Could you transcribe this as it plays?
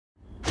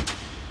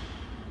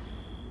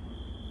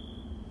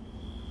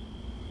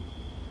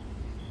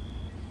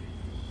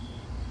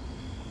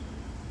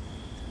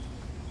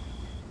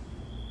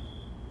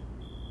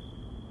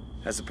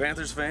As a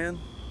Panthers fan,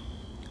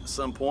 at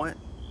some point,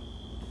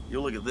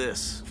 you'll look at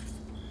this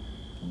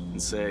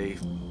and say,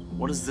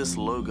 what does this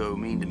logo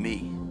mean to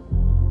me?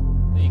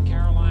 The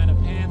Carolina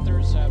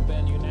Panthers have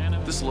been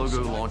unanimous. This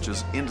logo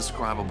launches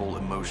indescribable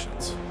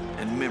emotions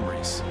and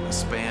memories in a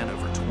span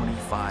over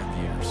 25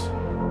 years.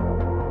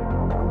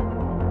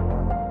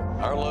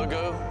 Our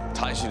logo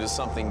ties you to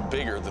something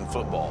bigger than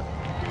football.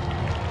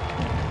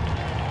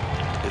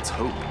 It's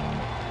hope,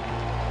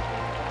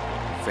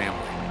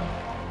 family,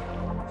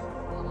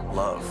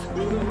 love.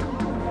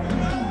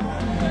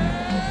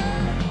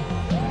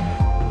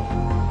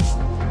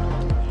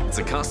 It's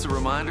a constant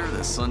reminder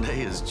that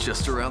Sunday is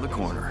just around the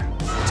corner.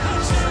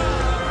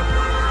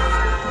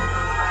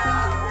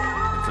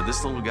 And for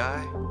this little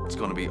guy, it's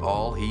going to be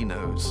all he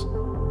knows.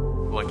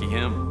 Lucky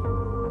him.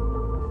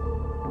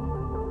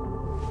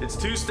 It's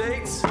two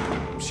states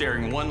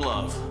sharing one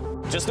love.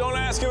 Just don't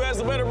ask who has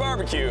the better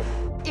barbecue.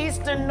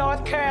 Eastern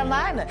North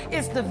Carolina.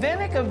 It's the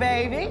vinegar,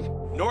 baby.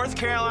 North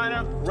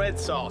Carolina red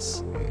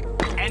sauce.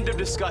 End of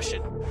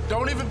discussion.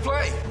 Don't even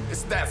play.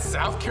 It's that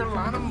South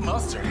Carolina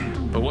mustard.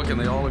 But what can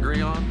they all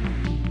agree on?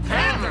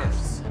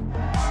 Panthers!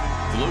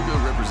 The logo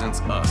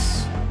represents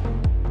us,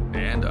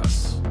 and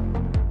us,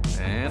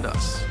 and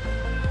us.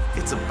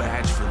 It's a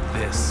badge for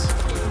this,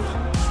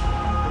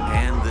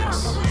 and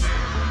this,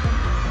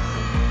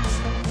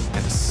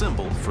 and a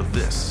symbol for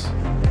this.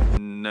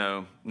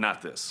 No,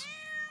 not this.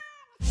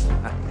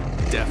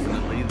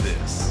 Definitely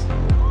this.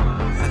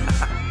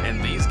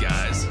 And these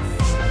guys.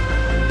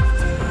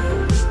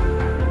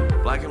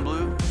 Black and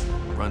blue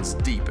runs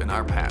deep in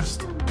our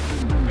past.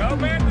 Go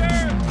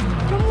Panthers!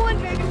 Number one,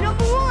 baby,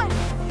 number one!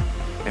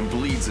 And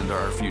bleeds into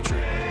our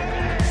future.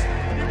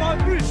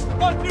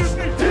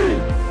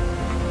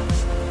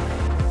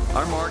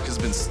 Our mark has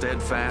been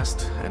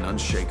steadfast and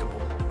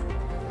unshakable.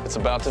 It's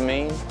about to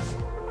mean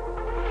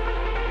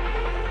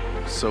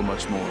So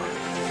much more.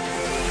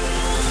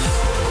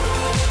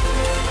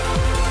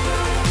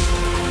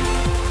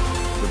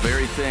 The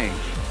very thing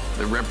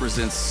that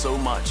represents so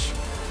much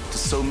to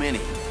so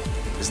many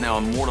is now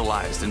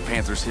immortalized in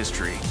Panthers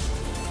history,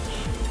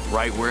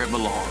 right where it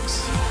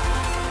belongs.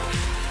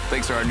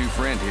 Thanks to our new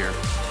friend here.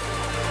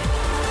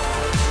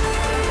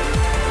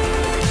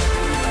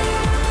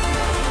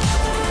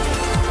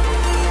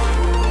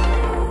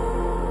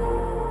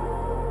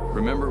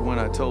 Remember when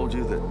I told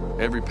you that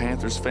every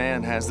Panthers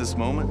fan has this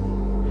moment?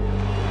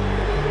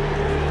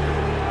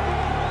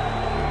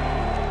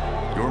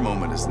 Your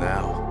moment is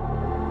now.